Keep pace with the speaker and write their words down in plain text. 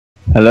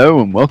Hello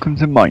and welcome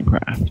to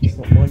Minecraft. It's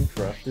not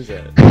Minecraft, is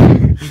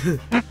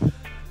it?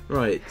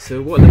 Right,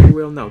 so what level are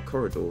we on now?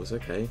 Corridors,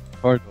 okay.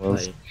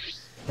 Corridors. Play.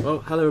 Well,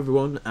 hello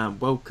everyone,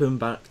 and welcome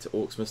back to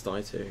Orcs Must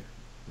Die 2.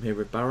 I'm here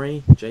with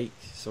Barry, Jake,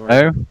 sorry.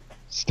 Hello,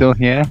 still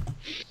here.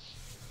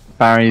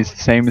 Barry's the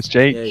same as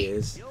Jake. Yeah, he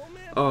is.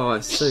 Oh,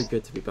 it's so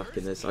good to be back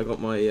in this. I got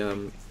my,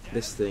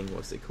 this thing,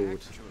 what's it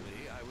called?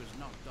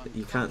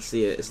 You can't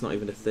see it, it's not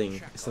even a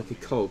thing. It's like a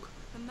cog.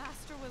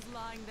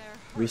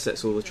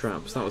 Resets all the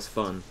traps, that was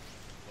fun.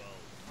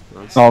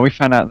 Nice. Oh, we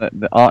found out that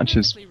the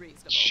archers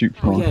shoot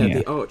Oh from yeah, here.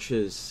 the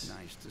archers.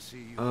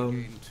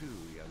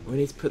 We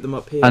need to put them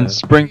up here. And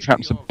spring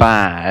traps are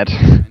bad.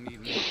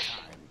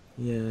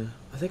 Yeah,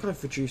 I think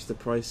I've reduced the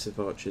price of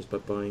archers by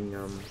buying,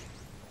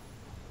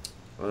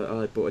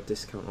 I bought a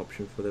discount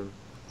option for them.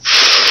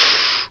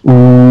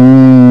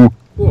 Ooh,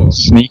 What?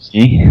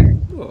 sneaky.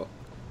 What?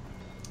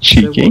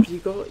 Cheeky. So what have you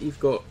got? You've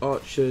got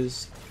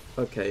archers.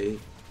 Okay,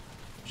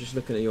 just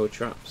looking at your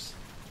traps.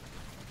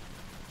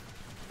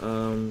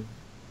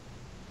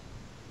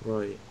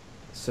 Right.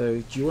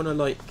 So do you want to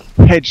like?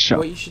 Headshot.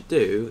 What you should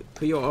do?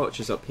 Put your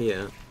archers up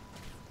here,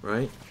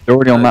 right? They're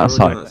already on They're that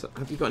already side.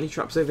 Have you got any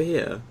traps over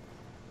here?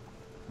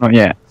 Not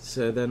yet.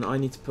 So then I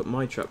need to put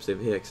my traps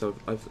over here because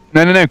I've.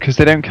 No, because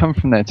they don't come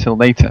from there till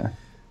later.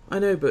 I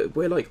know, but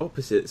we're like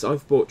opposites.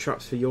 I've bought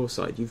traps for your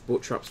side. You've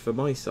bought traps for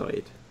my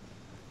side,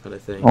 kind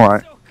of thing.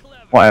 Alright,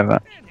 whatever.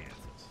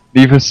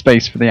 Leave a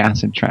space for the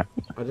acid trap.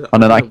 I don't Oh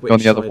no, know that can go on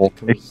which the other side wall.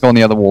 it It can go on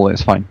the other wall,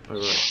 it's fine. Oh,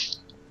 right.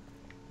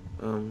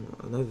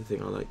 Another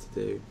thing I like to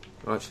do.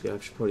 Actually, I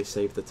should probably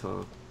save the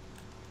tar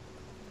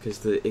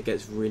because it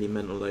gets really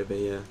mental over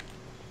here.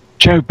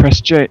 Joe, press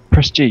G,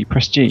 press G,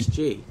 press G. It's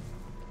G.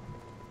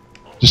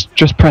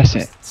 Just press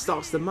it.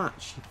 Starts the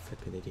match. You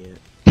flipping idiot.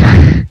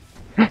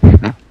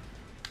 I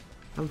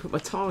haven't put my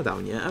tar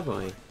down yet, have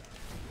I?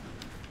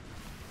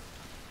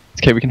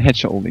 Okay, we can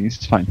headshot all these,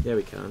 it's fine. Yeah,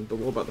 we can. But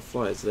what about the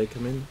flyers? Do they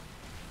come in?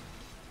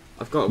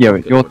 I've got a Yeah,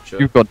 rocket launcher.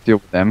 you've got to deal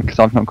with them, because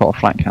I've not got a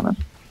flat cannon.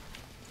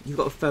 You've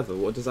got a feather.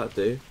 What does that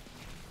do?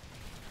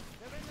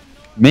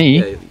 Me?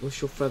 Yeah, what's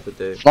your feather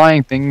do?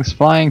 Flying things,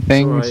 flying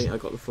things. Sorry, I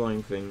got the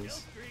flying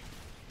things.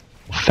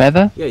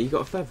 Feather? Yeah, you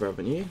got a feather,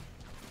 haven't you?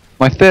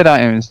 My third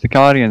item is the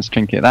Guardian's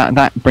Trinket.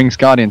 That brings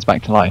Guardians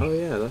back to life. Oh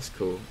yeah, that's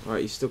cool.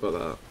 Alright, you still got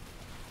that.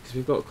 Because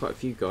we've got quite a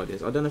few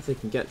guardians. I don't know if they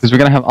can get to Because we're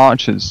going to have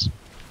archers.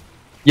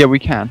 Yeah, we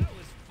can.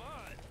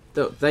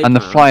 They And the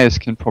can. flyers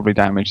can probably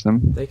damage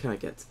them. They can't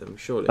get to them,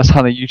 surely. That's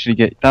how they usually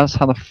get. That's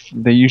how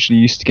they usually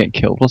used to get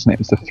killed, wasn't it? It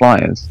was the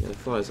flyers. Yeah, the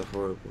flyers are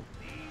horrible.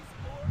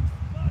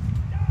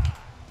 I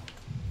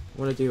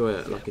want to do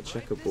like a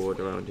checkerboard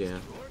around here.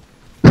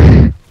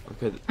 I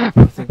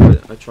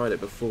think I tried it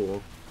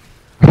before.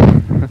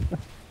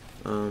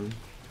 So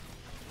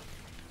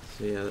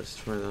yeah, let's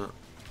try that.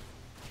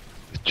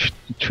 The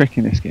trick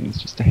in this game is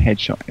just to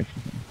headshot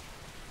everything.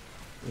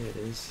 Yeah, it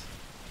is.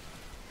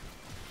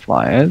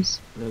 Flyers.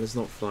 No, there's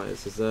not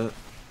flyers, is there?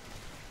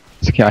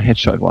 It's okay, I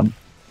headshotted one.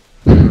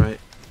 Alright.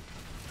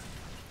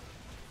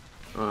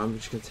 Alright, I'm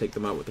just going to take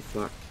them out with the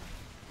flak.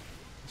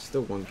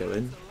 Still one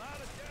going. There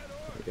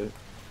we go.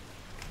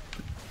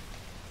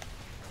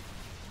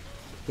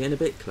 Getting a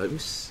bit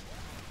close.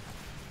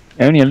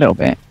 Only a little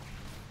bit.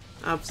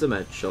 Have some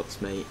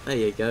headshots, mate. There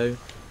you go.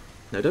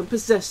 No, don't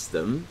possess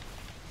them.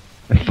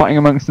 They're fighting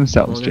amongst I'm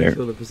themselves, going to Joe.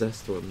 kill the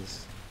possessed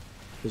ones.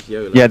 Because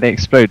YOLO. Yeah, they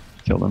explode.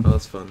 Kill them. Oh,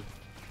 that's fun.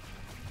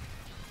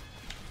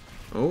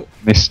 Oh,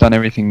 They stun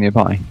everything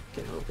nearby.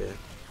 get out of here.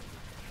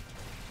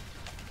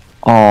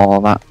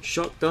 Oh, that.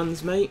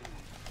 Shotguns, mate.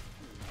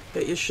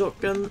 Get your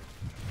shotgun.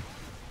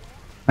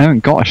 I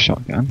haven't got a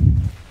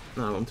shotgun.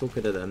 No, I'm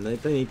talking to them. They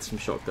need some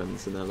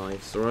shotguns in their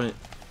lives, alright?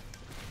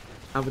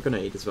 Have a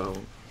grenade as well.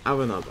 Have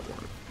another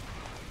one.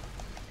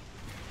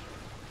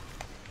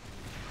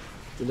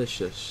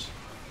 Delicious.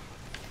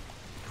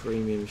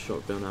 Premium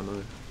shotgun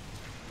ammo.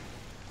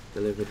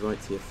 Delivered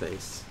right to your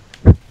face.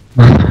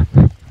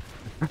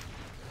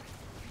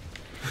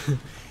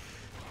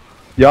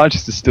 The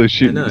archers are still I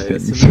shooting know,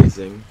 these it's things.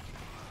 amazing.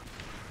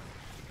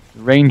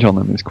 The range on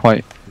them is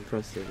quite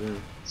Impressive, yeah.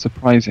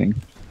 surprising.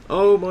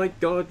 Oh my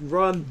god,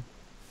 run!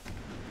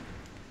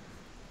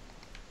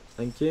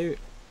 Thank you.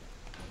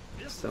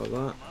 Sell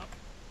that.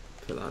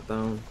 Put that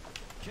down.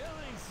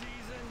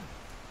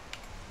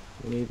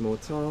 We need more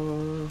tar.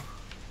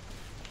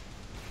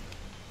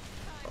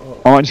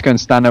 Oh, I might just go and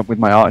stand up with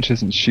my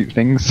archers and shoot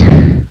things.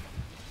 tar.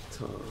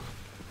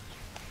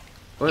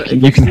 Well, it You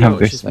gives can the have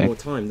this, archers mate. more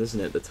time, doesn't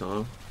it, the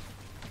tar?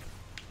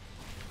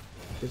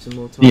 Gives them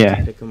more time Yeah.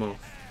 to pick them off.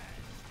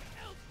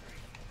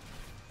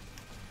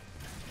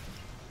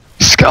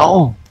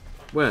 Skull!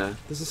 Where?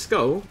 There's a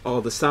skull?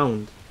 Oh, the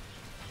sound.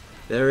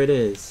 There it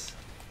is.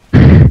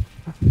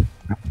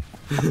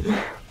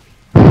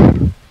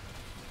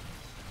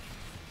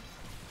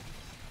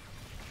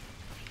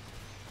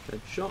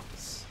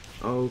 Headshots.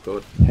 Oh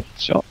god.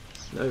 Headshot.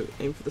 No,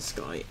 aim for the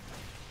sky.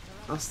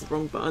 That's the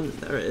wrong button.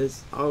 There it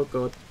is. Oh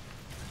god.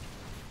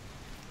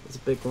 There's a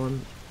big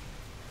one.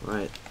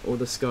 Right, all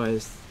the sky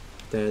is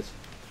dead.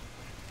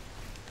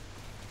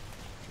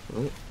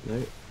 Oh,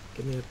 no.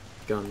 Give me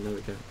a gun. There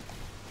we go.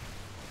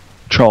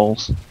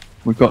 Trolls.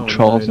 We've got Oh,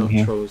 trolls no, in not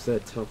here. trolls. They're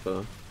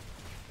tougher.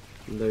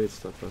 Loads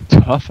tougher.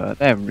 Tougher?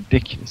 They're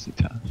ridiculously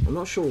tough. I'm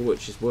not sure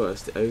which is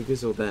worse, the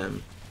ogres or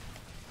them.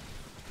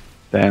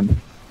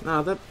 Them.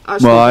 Nah, they're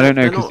actually. Well, I don't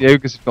know they're because not- the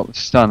ogres have got the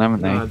stun,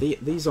 haven't they? Nah,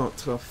 these aren't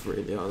tough,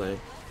 really, are they?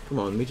 Come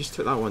on, we just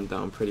took that one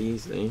down pretty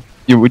easily.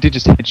 Yeah, we did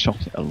just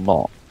headshot it a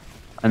lot,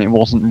 and it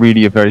wasn't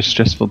really a very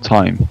stressful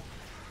time.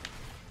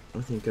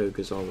 I think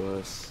ogres are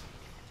worse.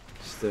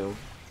 Still.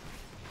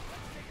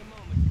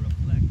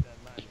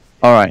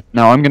 Alright,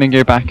 now I'm going to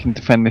go back and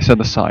defend this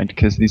other side,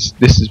 because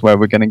this is where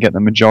we're going to get the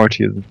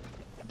majority of the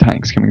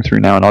tanks coming through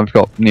now, and I've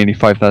got nearly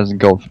 5,000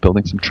 gold for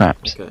building some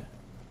traps. Okay.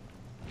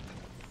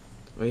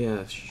 Oh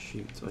yeah,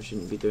 shoot, I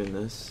shouldn't be doing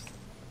this.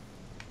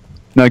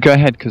 No, go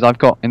ahead, because I've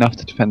got enough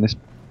to defend this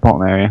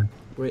bottom area.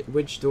 Wait,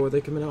 which door are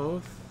they coming out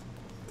of?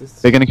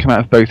 This... They're going to come out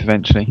of both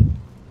eventually.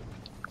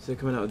 So they're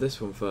coming out of this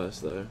one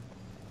first, though.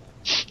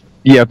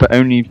 Yeah, but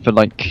only for,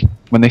 like,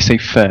 when they say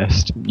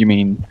first, you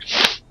mean,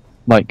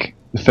 like,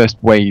 the first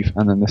wave,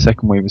 and then the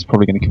second wave is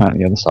probably going to come out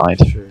the other side.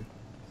 True.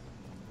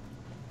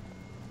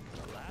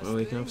 Well,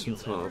 we can have some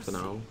tar for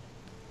now.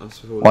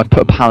 That's all Well, I we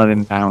put a can-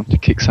 paladin down to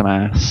kick some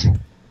ass.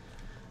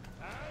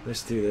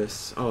 Let's do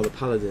this. Oh, the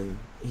paladin.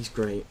 He's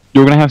great.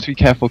 You're going to have to be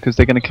careful, because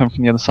they're going to come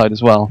from the other side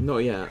as well. Not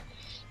yet.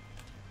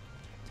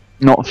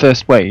 Not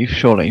first wave,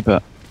 surely,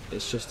 but...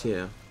 It's just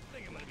here.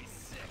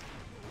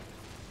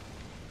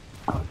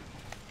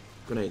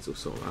 Grenades will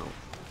sort out.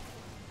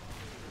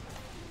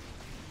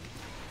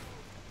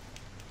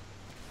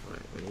 Right,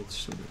 we need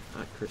some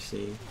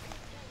accuracy.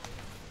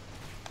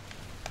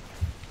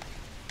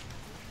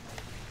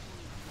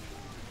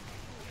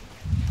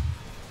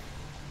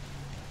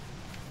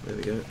 There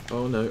we go.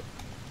 Oh no.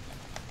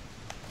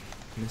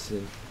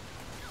 Missing.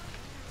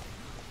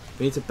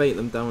 We need to bait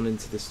them down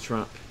into this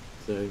trap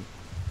zone.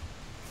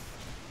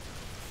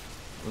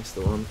 That's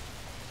the one.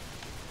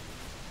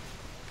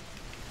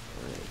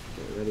 Right,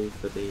 get ready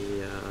for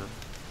the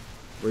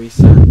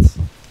reset.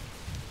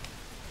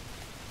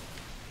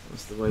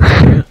 That's the way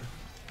to do it.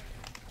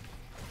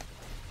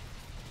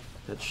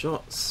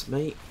 Headshots,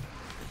 mate.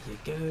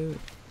 There you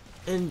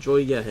go. Enjoy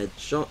your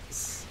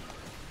headshots.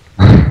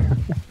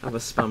 Have a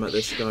spam at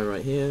this guy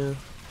right here.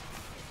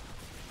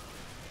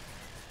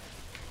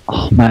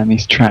 Oh man,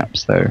 these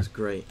traps though. That's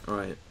great.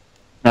 Alright.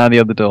 Now the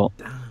other door.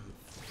 Damn.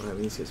 Alright,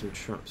 we need to get some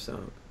traps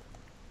out.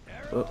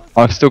 Oh,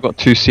 I've still got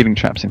 2 ceiling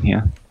traps in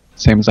here.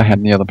 Same as I had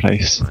in the other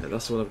place. right,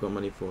 that's all I've got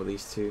money for,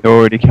 these two. They're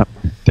already coming.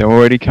 They're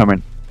already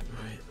coming.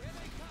 Right.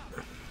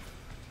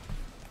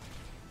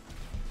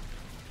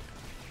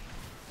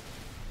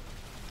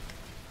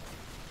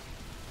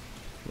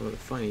 Well, they're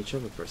fighting each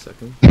other for a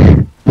second.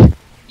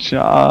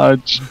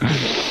 Charge!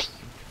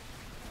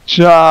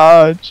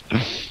 Charge!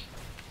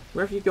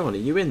 Where have you gone? Are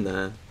you in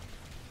there?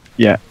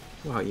 Yeah.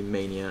 Wow, you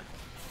maniac.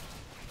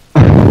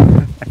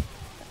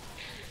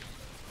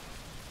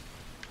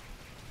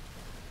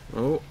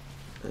 Oh,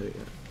 there we go.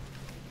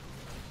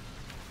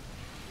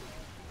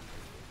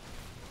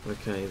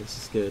 Okay, this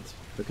is good.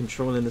 We're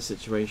controlling the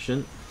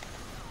situation.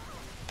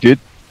 Good.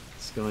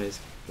 This guy is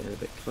getting a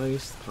bit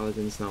close. The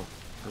paladin's now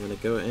having a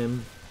go at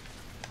him.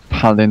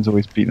 Paladins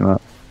always beat them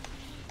up.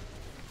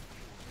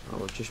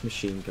 Oh, just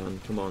machine gun.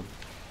 Come on.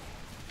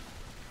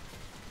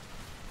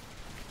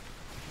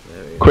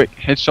 There we go. Quick,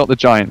 headshot the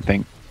giant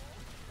thing.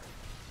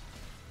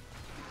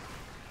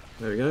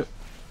 There we go.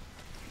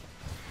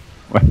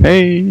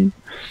 Hey!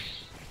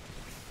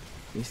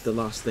 He's the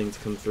last thing to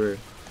come through.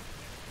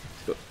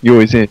 He's got He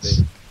always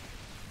is.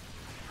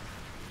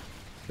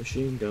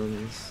 machine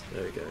guns.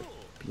 There we go.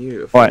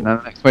 Beautiful. Right, now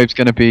the next wave's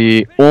going to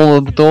be all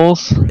of the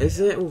doors. Is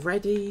it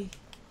already?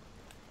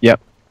 Yep.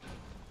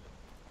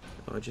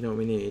 Oh, do you know what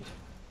we need?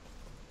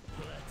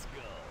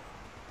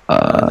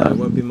 No, it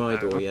won't be my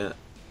door yet.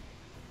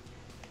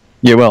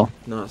 Yeah, well.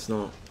 No, it's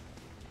not.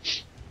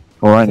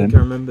 I Alright think I then.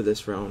 remember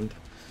this round.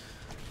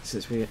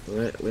 Since we had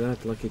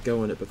like a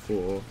go on it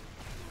before.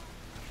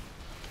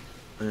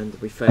 And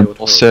we failed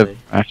All server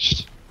horribly.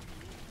 crashed.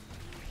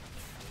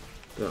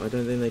 But I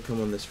don't think they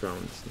come on this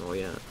round. Not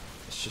yet.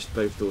 It's just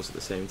both doors at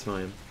the same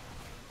time.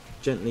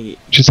 Gently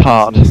Which is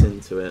hard. ease us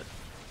into it.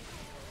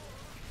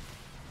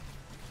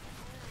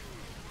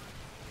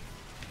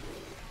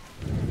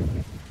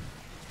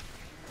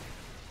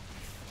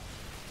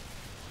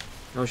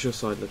 How's your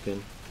side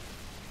looking?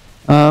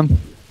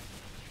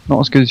 Not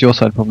as good as your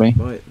side probably.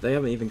 Right, they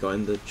haven't even got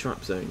in the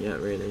trap zone yet,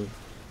 really.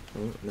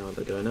 Oh, now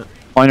they're doing it.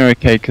 Mine are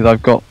okay because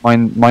I've got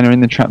mine are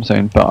in the trap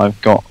zone, but I've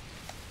got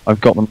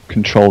them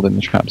controlled in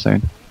the trap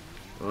zone.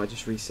 Oh, I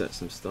just reset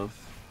some stuff.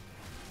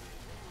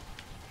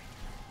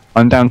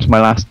 I'm down to my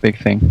last big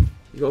thing.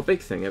 You got a big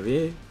thing, have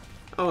you?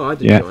 Oh, I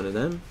didn't Yeah. get one of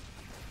them.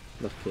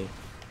 Lucky.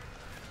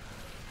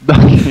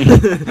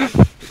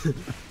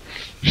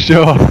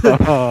 Sure.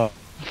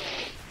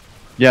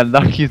 Yeah,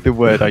 lucky is the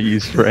word I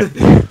use for it.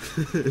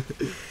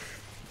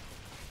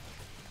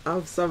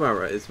 Have some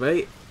arrows,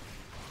 mate.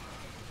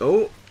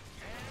 Oh.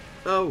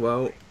 Oh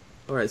well.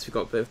 Alright, so we've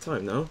got a bit of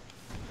time now.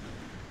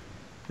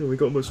 Yeah, we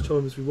got as much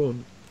time as we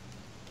want.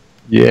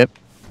 Yep.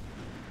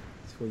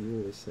 what you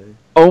always say.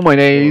 Oh my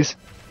days!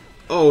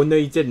 Oh no,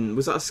 you didn't.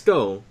 Was that a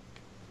skull?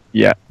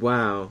 Yeah.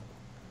 Wow.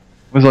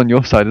 It was on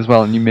your side as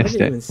well, and you missed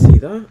I didn't it. even see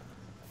that.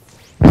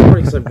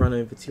 Probably because I ran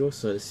over to your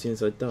side as soon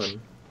as I'd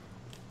done.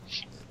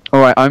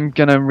 Alright, I'm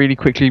gonna really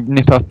quickly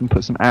nip up and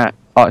put some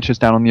archers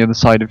down on the other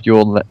side of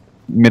your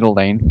middle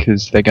lane,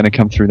 because they're gonna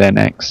come through there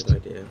next.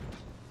 Good idea.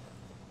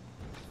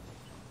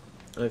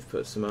 I've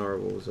put some arrow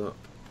walls up.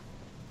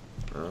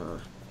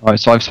 Alright,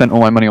 so I've spent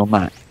all my money on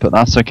that, but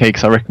that's okay,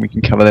 because I reckon we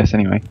can cover this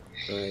anyway.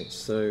 Right,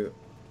 so...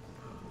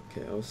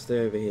 Okay, I'll stay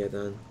over here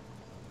then.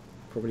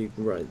 Probably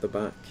right at the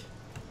back.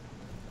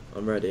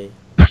 I'm ready.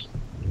 I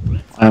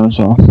am as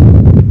well.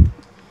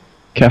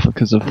 Careful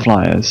because of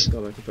flyers.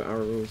 God, I could put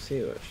arrow walls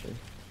here actually.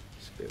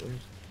 It's a bit weird.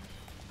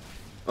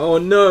 Oh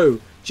no!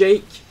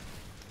 Jake!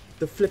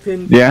 The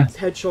flipping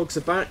hedgehogs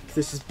are back.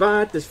 This is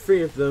bad. There's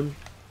 3 of them.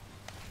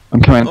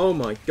 I'm coming. Oh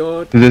my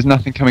god. There's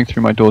nothing coming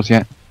through my doors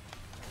yet.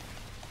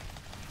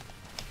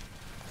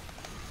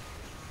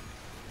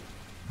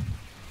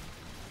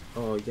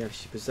 Oh yeah,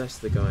 she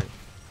possessed the guy.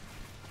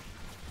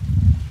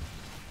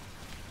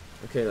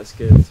 Okay, that's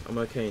good. I'm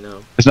okay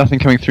now. There's nothing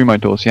coming through my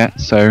doors yet,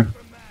 so...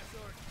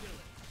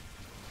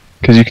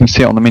 Because you can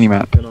see it on the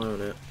minimap. Keep an eye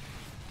on it.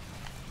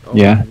 Oh,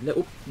 yeah.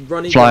 Little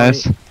runny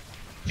Flyers. guy.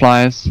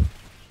 Flyers.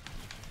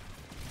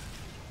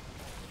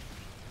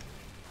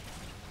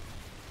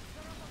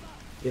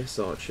 Yes,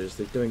 archers.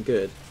 They're doing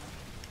good.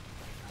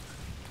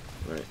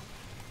 Right.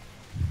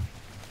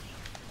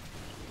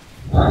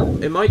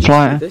 It might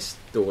just be this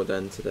door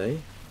then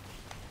today.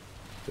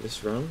 For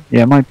this round.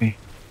 Yeah, it might be.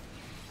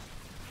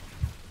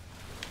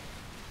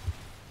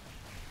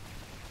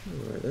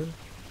 Alright then.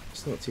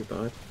 It's not too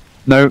bad.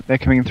 No, they're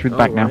coming through the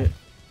back now.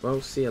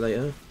 Well, see you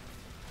later.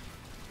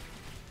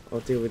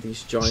 I'll deal with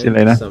these giants. See you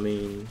later. I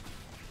mean,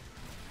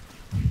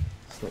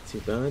 it's not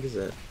too bad, is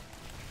it?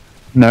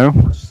 No.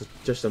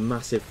 Just a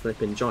massive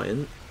flipping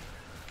giant.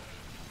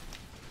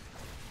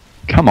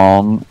 Come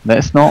on,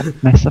 let's not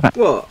mess about.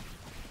 What?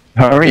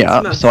 Hurry It's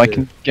up massive. so I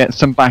can get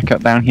some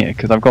backup down here,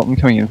 because I've got them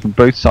coming in from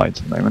both sides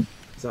at the moment.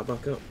 Is that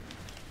back up?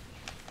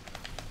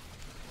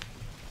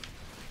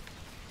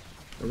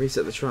 I'll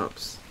reset the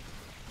traps.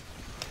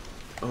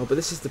 Oh, but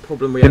this is the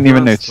problem we had Didn't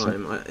even last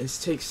notice time. It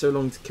takes so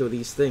long to kill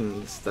these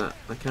things that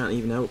I can't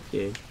even help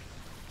you.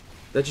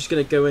 They're just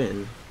gonna go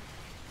in.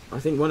 I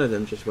think one of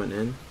them just went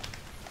in.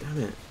 Damn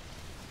it.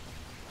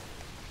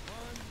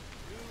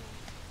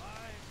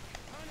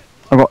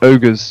 I've got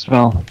ogres as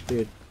well.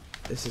 Dude,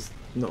 this is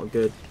not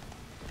good.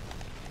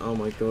 Oh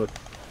my god.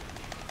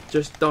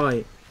 Just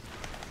die.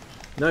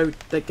 No,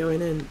 they're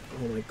going in.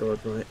 Oh my god,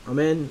 right. I'm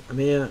in. I'm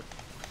here.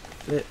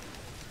 Flip.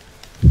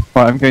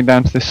 Right, I'm going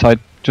down to this side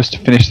just to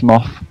finish them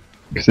off,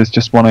 because there's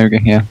just one ogre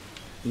here.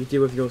 You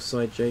deal with your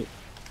side, Jake.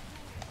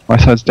 My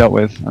side's dealt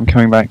with. I'm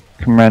coming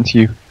around to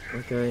you.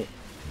 Okay.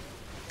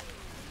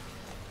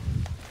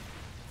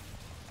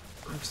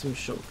 I have some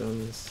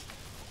shotguns.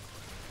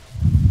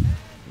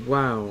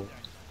 Wow.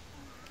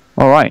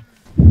 Alright.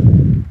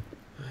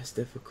 That's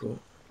difficult.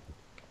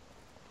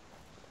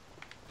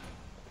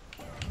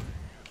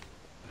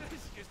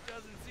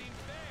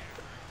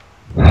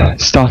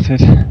 It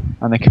started,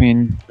 and they're coming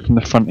in from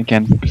the front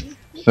again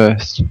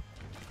first.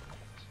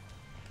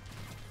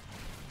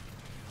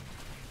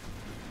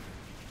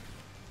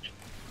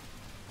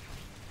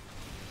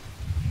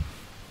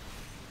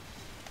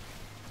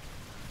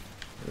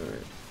 Right.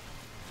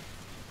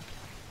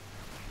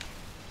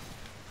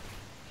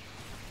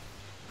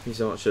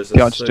 These archers are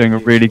The archers are doing a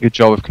really good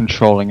job of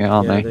controlling it,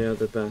 aren't yeah, they? they are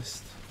the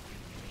best.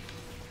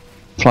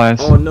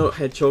 Flyers. Oh, no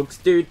hedgehogs.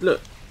 Dude, look.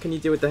 Can you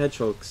deal with the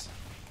hedgehogs?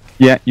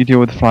 Yeah, you deal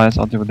with the flyers,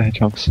 I'll deal with the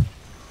hedgehogs.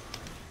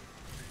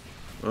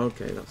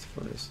 Okay, that's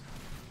flies.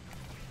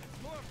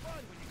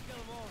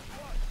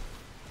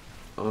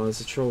 Oh, there's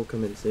a troll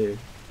coming too.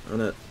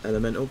 And an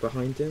elemental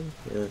behind him?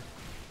 Yeah.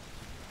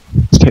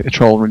 Let's take the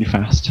troll really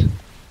fast.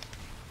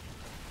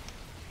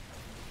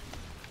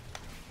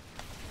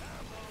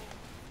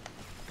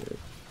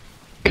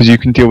 Because you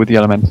can deal with the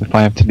elemental if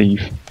I have to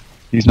leave.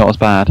 He's not as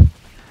bad.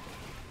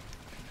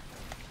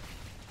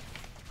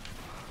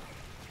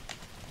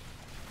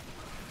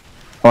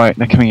 Alright,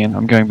 they're coming in,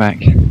 I'm going back.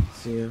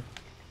 See ya.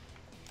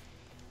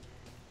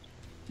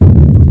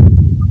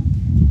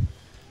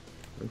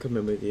 I'm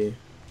coming with you.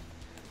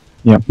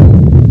 Yep.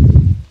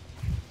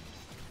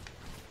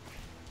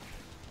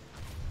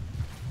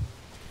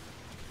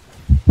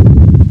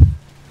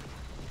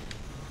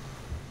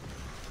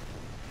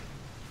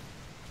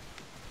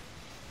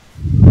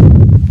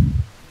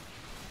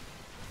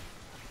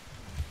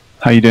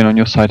 How you doing on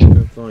your side?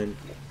 I'm fine.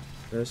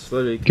 They're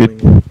slowly Good.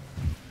 coming in.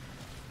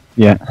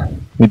 Yeah,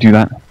 we do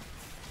that.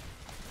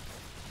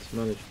 It's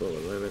manageable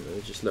at the moment,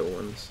 they're just little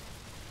ones.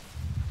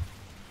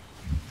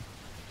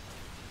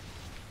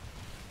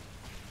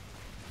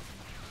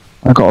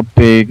 I've got a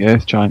big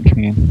earth giant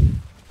coming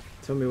in.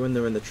 Tell me when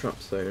they're in the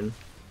trap zone.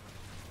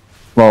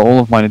 Well, all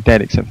of mine are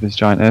dead except for this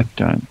giant earth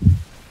giant.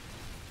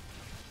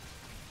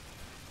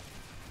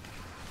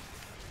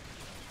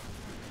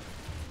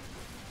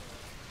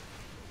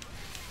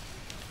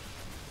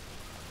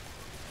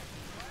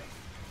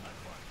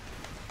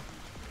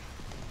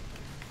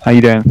 How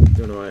you doing?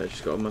 Doing alright, I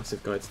just got a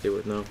massive guy to deal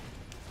with now.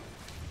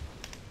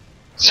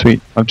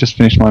 Sweet. I've just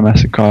finished my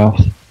massive guy off.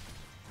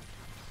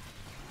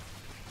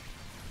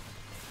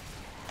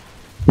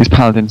 These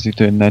paladins are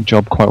doing their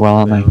job quite well,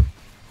 aren't they? They're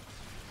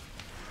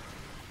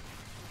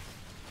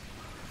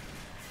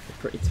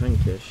pretty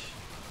tankish.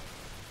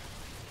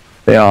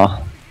 They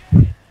are.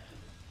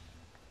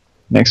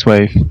 Next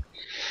wave.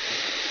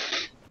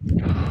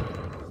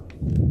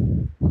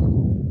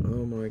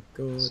 Oh my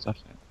god. Stuff.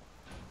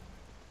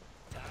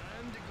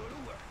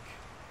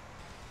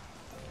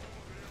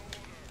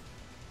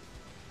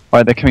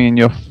 Right, they're coming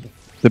in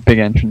the big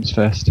entrance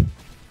first.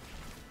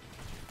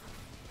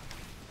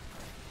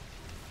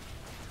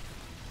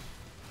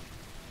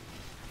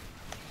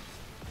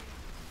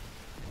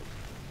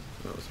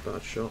 That was a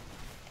bad shot.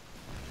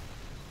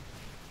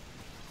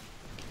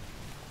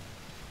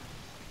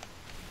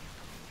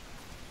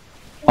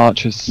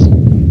 Archers. You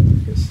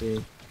can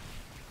see.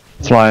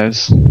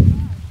 Flyers.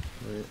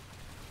 Right.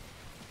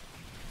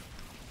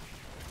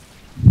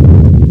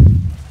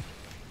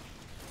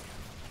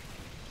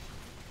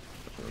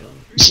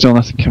 Still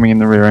nothing coming in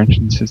the rear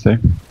entrances though.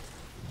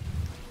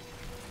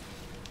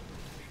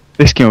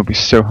 This game would be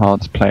so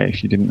hard to play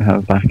if you didn't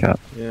have backup.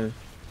 Yeah.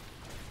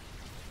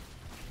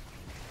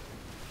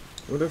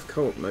 I wonder if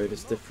co-op mode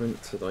is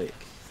different to like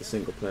the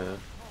single player.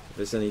 If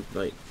there's any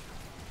like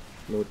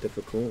more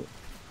difficult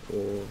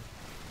or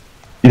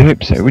You'd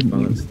hope so, is it wouldn't you?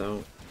 balanced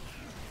out.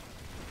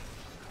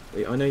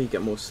 I know you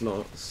get more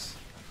slots,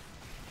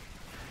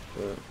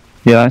 but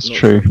Yeah, that's I'm not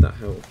sure true. if that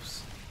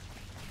helps.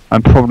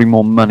 And probably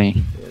more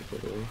money. Yeah,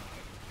 probably.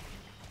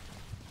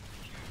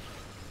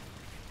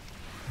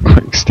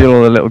 Quick, steal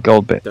all the little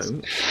gold bits.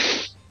 Don't.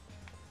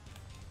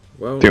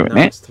 Well, Doing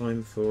now it. it's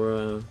time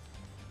for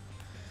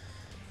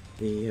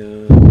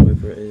the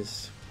whatever it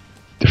is.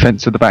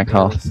 Defense of the back Yeah,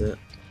 half. that's it.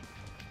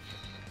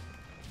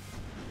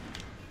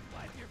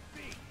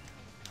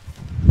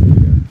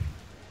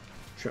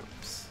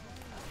 Traps.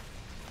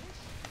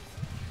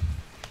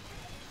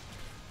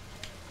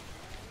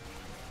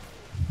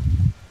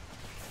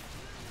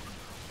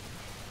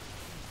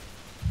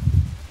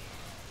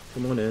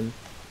 Come on in.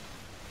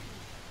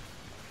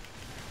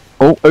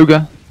 Oh,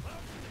 ogre.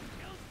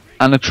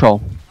 And a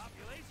troll.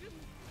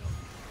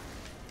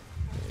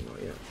 No,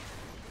 not yet.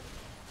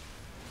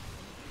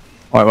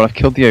 Alright, well I've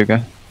killed the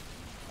ogre.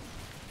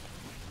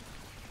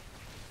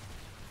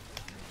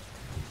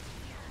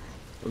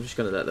 I'm just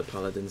gonna let the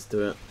paladins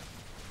do it.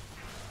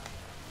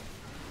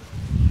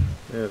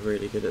 They're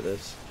really good at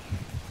this.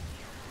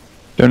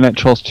 Don't let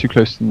trolls too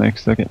close to them though,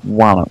 because they'll get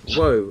walloped.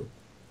 Whoa!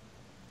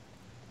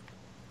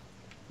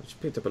 I just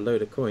picked up a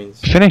load of coins.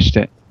 Finished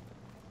it.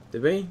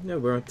 Did we? No,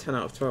 we're on 10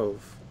 out of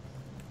 12.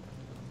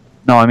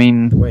 No, I The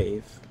mean,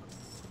 wave.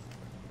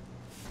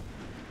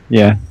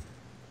 yeah.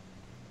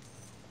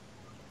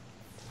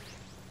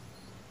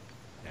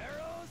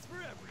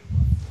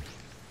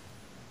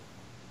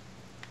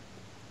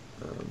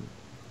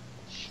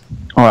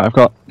 Alright, I've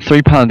got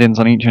 3 paladins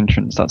on each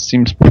entrance. That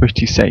seems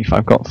pretty safe.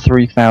 I've got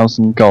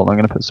 3,000 gold. I'm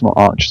going to put some more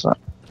archers up.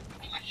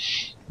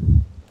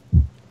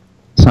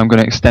 So I'm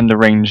going to extend the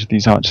range of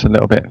these archers a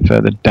little bit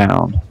further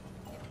down.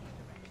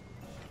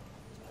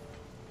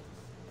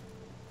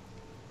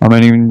 I'm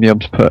only going to be able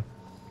to put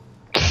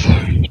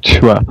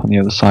 2 up on the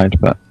other side,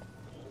 but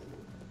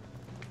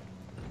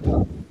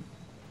That's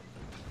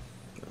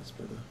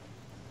better.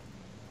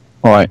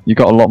 alright, you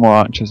got a lot more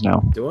archers now.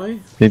 Do I?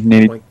 They've Oh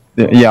nearly, my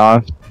God. yeah,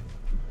 I've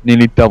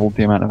nearly doubled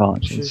the amount of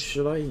archers.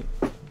 Should I...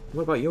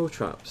 What about your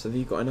traps? Have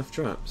you got enough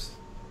traps?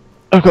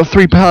 I've got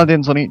 3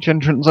 paladins on each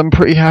entrance. I'm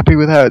pretty happy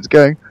with how it's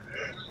going.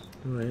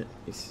 Alright.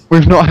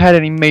 We've not had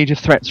any major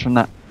threats from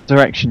that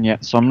direction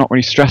yet, so I'm not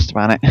really stressed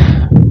about it.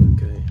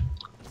 Okay.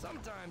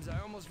 Sometimes I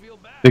almost feel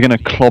bad. They're gonna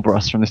clobber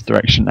us from this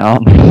direction now,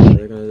 aren't they?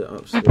 They're gonna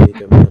absolutely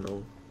go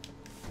mental.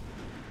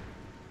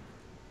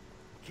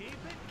 Keep it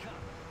coming.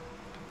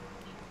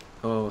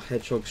 Oh,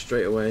 hedgehog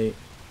straight away.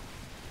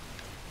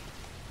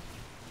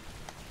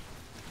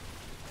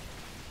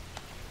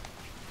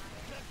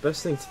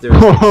 Best thing to do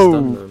is like, Whoa.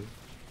 stun them.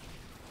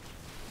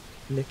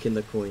 Nicking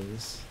the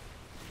coins.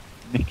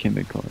 Nicking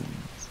the coins.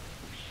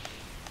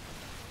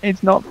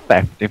 It's not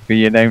theft if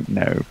you don't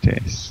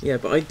notice. Yeah,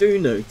 but I do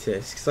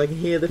notice, because I can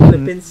hear the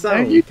flipping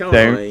sound, you can't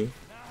don't.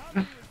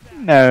 I?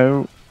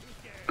 No.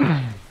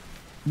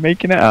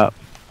 Making it up.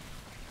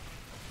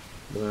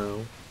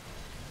 Wow.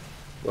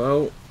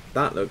 Well,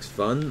 that looks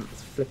fun.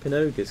 It's flipping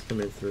ogres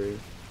coming through.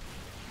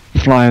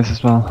 Flyers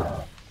as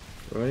well.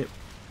 Right.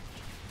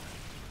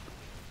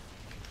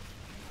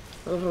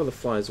 I love how the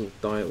flyers all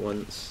die at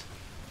once.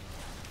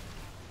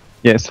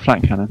 Yeah, it's the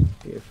flank cannon.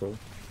 Beautiful.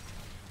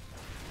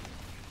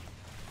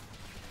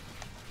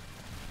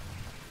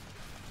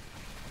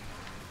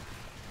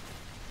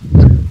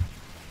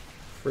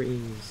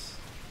 Freeze.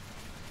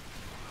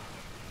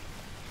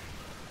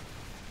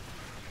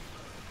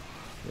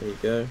 There you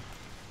go.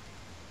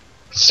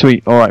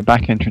 Sweet, alright,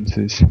 back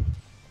entrances.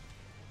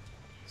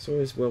 It's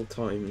always well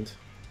timed.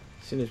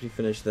 As soon as we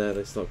finish there,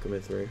 they start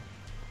coming through.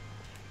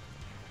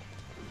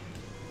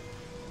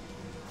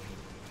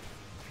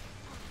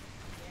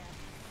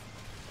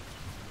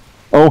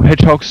 Oh,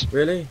 hedgehogs.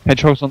 Really?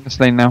 Hedgehogs on this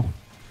lane now.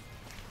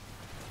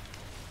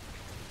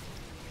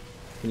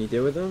 Can you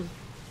deal with them?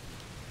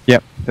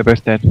 Yep, they're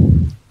both dead.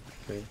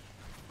 Okay.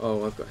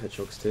 Oh, I've got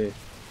hedgehogs too.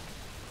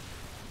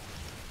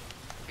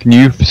 Can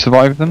you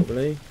survive them?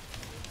 Probably.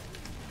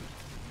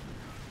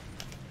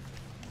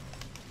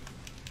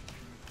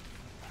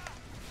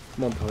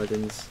 Come on,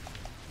 paladins.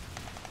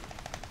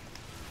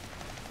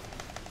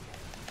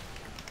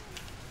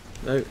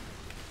 No.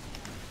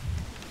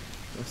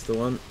 That's the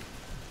one.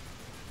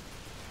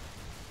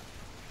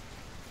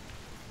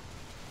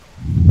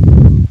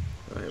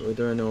 Right, we're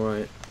doing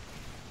alright.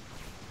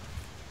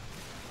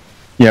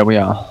 Yeah, we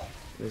are.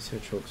 Those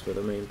hedgehogs were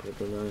the main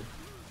problem there.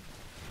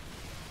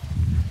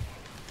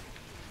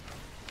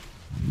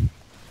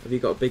 Have you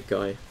got a big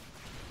guy?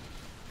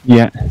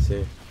 Yeah. I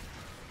see.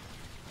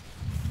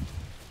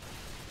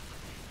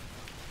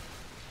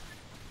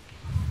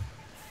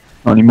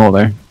 Not anymore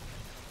though.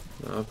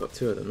 No, I've got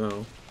 2 of them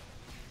now.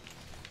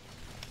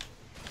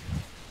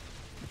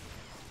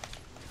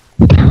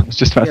 I was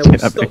just about Yeah, to well,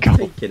 take that stop big goal.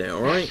 taking it,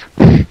 alright?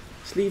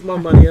 Just leave my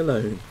money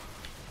alone.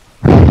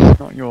 It's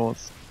not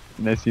yours.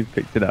 Unless you've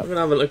picked it up. I'm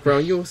gonna have a look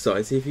around your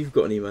side, see if you've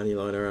got any money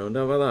lying around.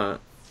 How about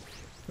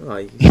that? Oh,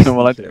 you You know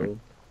what I sneaking it do?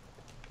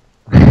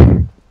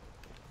 all.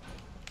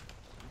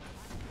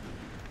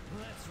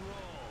 Let's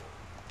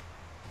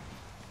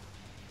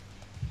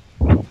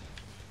roll.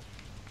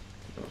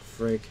 Oh,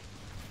 frig.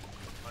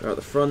 They're at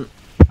the front.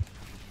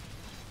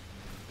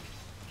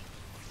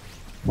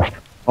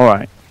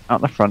 Alright,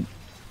 out the front.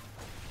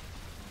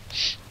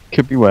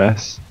 Could be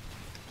worse.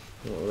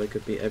 Oh, they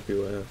could be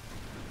everywhere.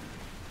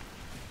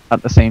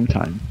 At the same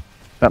time.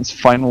 That's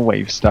final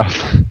wave stuff.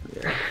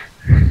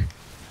 Yeah.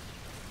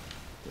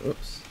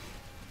 Oops.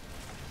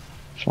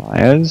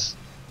 Flyers.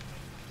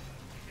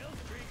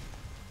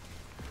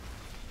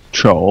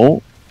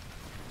 Troll.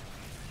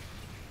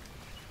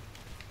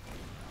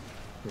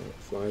 Oh,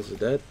 flyers are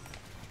dead.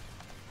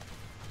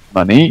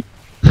 Money.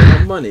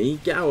 Oh, money,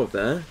 get out of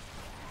there.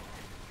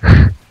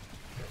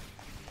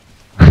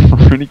 I've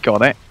already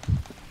got it.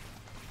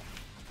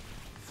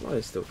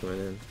 Flyers still coming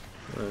in.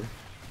 No.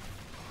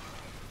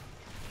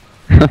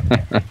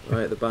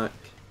 Right at the back.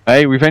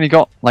 Hey, we've only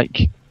got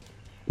like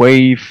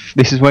wave.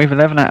 This is wave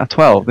 11 out of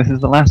 12. This is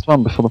the last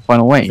one before the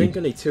final I wave. think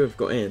only 2 have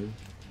got in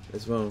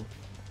as well.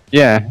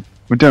 Yeah,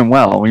 we're doing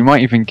well. We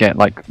might even get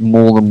like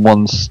more than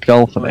one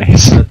skull for I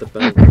this. heard the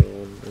bell go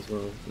on as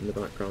well in the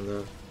background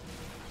there.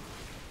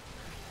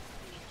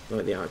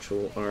 Like the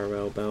actual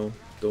RL bell,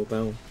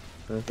 doorbell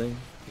kind of thing.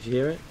 Did you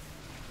hear it?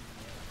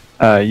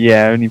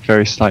 Yeah, only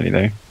very slightly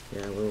though.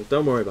 Yeah, well,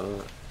 don't worry about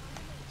that.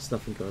 There's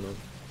nothing going on.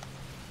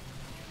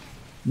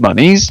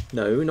 Monies.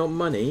 No, not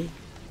money.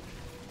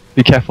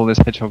 Be careful, there's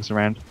hedgehogs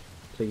around.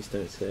 Please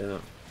don't say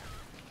that.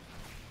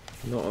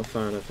 Not a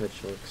fan of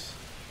hedgehogs.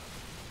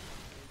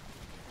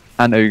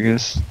 And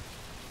ogres.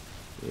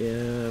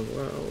 Yeah,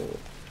 well...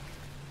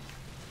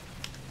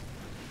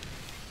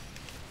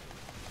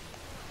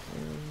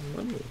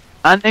 money.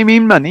 And they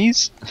mean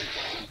monies.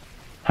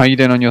 How are you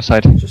doing on your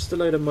side? Just a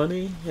load of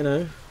money, you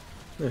know.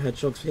 No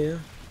hedgehogs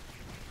here.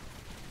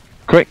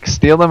 Quick,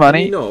 steal the Can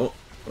money. you not,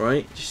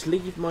 right? Just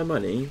leave my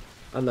money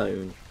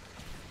alone.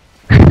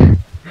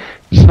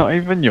 It's not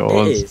even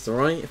yours. It is,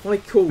 alright? If I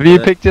called Have you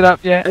it... picked it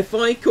up yet? If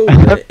I called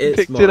Have it, you it's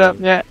picked mine. it up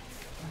yet?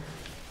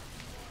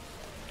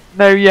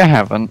 No, you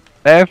haven't.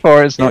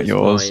 Therefore, it's not It's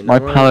yours. mine, My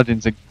alright?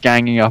 paladins are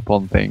ganging up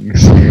on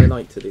things. They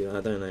like to do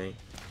that, don't they?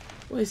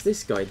 What is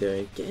this guy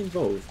doing? Get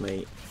involved,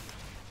 mate.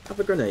 Have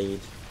a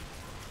grenade.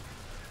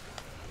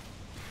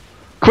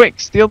 Quick,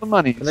 steal the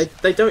money. And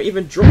they don't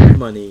even drop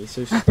money,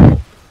 so stop.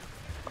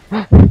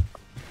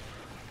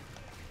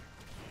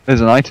 There's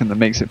an item that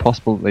makes it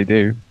possible that they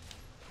do.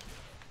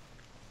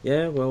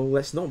 Yeah, well,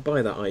 let's not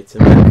buy that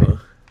item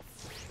ever.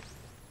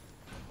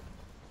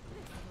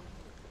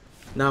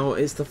 Now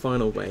it's the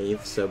final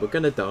wave, so we're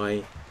gonna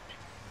die.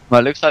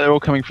 Well, it looks like they're all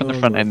coming from the Oh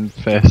front my end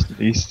first, at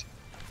least.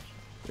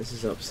 This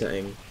is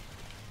upsetting.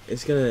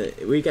 It's gonna...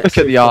 We get Look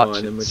so at the far and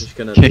then we're just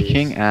archers gonna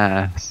kicking lose.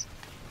 ass.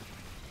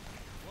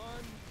 1,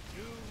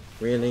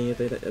 2. Really? Are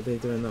they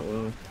doing that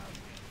well?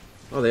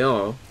 Oh, they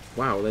are.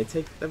 Wow,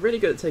 they're really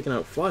good at taking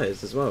out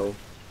flyers as well.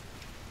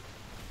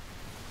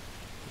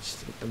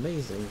 It's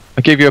amazing.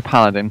 I gave you a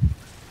paladin.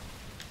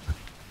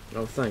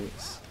 Oh,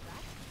 thanks.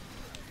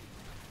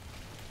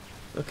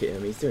 Look at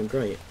him, he's doing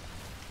great.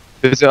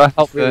 Because it'll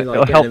help He's really, the,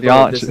 like, it'll help getting the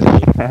involved, archers.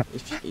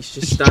 isn't he? He's just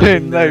He's standing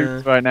doing there.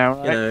 loads right now,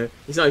 right? You know,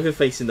 he's not even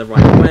facing the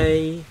right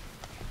way.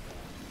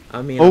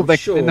 I mean, Oh, I'm they're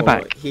sure in the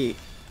back. he...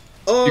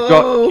 You've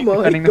got, Oh keep my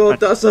defending the god, front.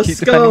 that's a Keep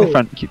skull! defending the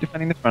front. Keep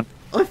defending the front.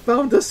 I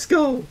found a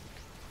skull!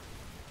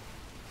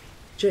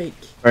 Jake,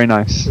 Very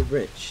nice. we're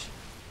rich.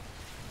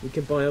 We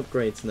can buy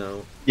upgrades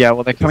now. Yeah,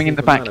 well, they're It coming in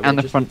doesn't the even back matter, and we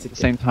the just front need at to the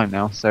same time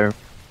now, so...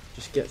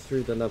 Just get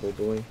through the level,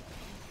 boy.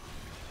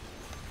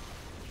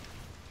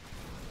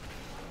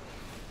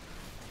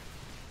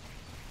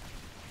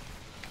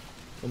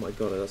 Oh my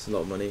god, that's a lot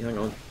of money. Hang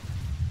on.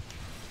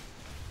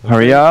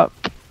 Hurry up!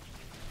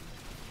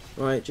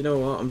 Right, do you know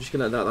what? I'm just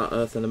gonna let that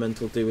earth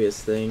elemental do his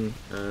thing,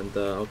 and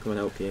I'll come and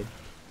help you.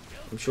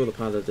 I'm sure the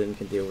paladin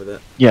can deal with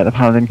it. Yeah, the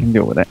paladin can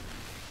deal with it.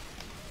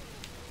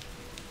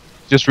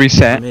 Just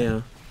reset. I'm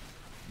here.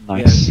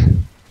 Nice. Yeah.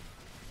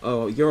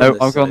 Oh, you're No, on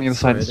this I'll go on side. the other side.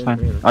 Sorry, It's I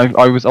didn't fine. realise.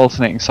 I was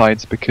alternating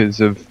sides because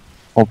of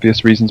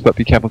obvious reasons, but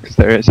be careful because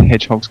there is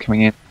hedgehogs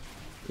coming in.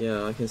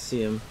 Yeah, I can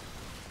see him.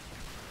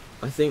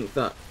 I think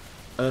that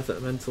Earth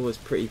Elemental is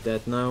pretty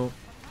dead now.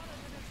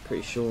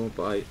 Pretty sure,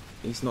 but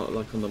he's not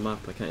like on the map.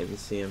 I can't even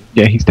see him.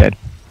 Yeah, he's dead.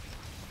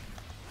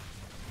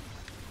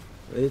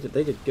 They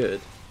did good.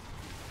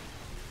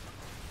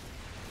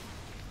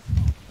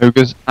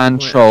 Ogres and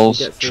Might actually trolls.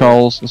 get through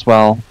Trolls as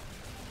well.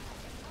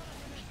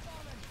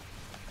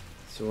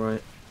 It's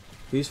alright.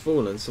 Who's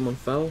fallen? Someone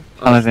fell?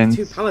 Oh, Paladins.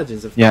 2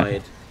 paladins have Yeah.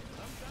 died.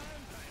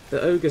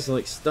 The ogres are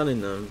like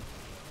stunning them.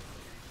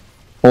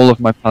 All of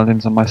my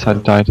paladins on my side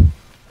have died.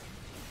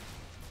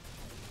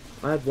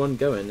 I had one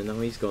going and now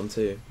he's gone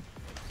too.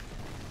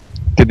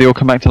 Did they all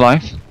come back to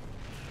life?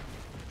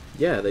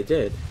 Yeah, they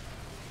did.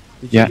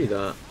 Did Yeah. you do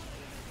that?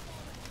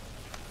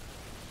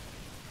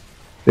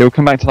 They all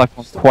come back to life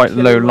on Stop quite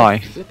killing low my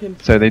life, flipping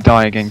so they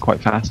die again quite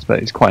fast,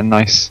 but it's quite a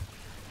nice...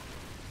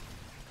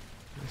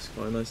 It's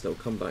quite a nice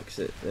little comeback 'cause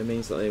it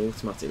means that they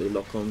automatically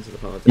lock on to the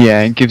paladins.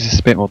 Yeah, it gives us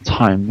a bit more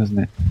time, doesn't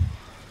it?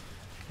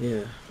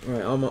 Yeah.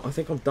 Right, I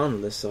think I'm done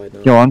on this side now.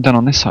 Yo, I'm done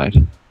on this side.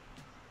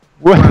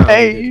 Wow, we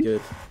Way! did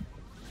good.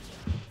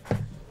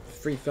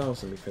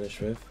 3,000 we finished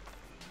with.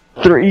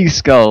 3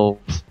 skulls!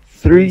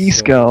 3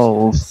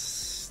 skulls!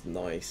 Yes.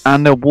 Nice.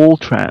 And a wall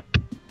trap.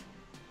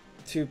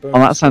 2 bonus Oh,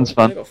 that sounds skulls.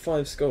 fun. I got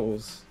 5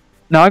 skulls.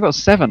 No, I got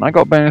 7. I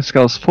got bonus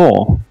skulls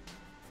 4.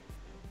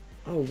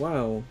 Oh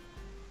wow.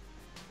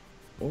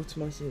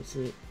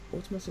 Automatically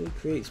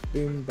creates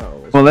boom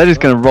barrels. Well, they're just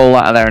going to roll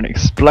out of there and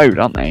explode,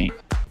 aren't they?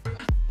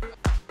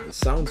 It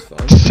sounds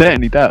fun.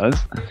 Certainly does.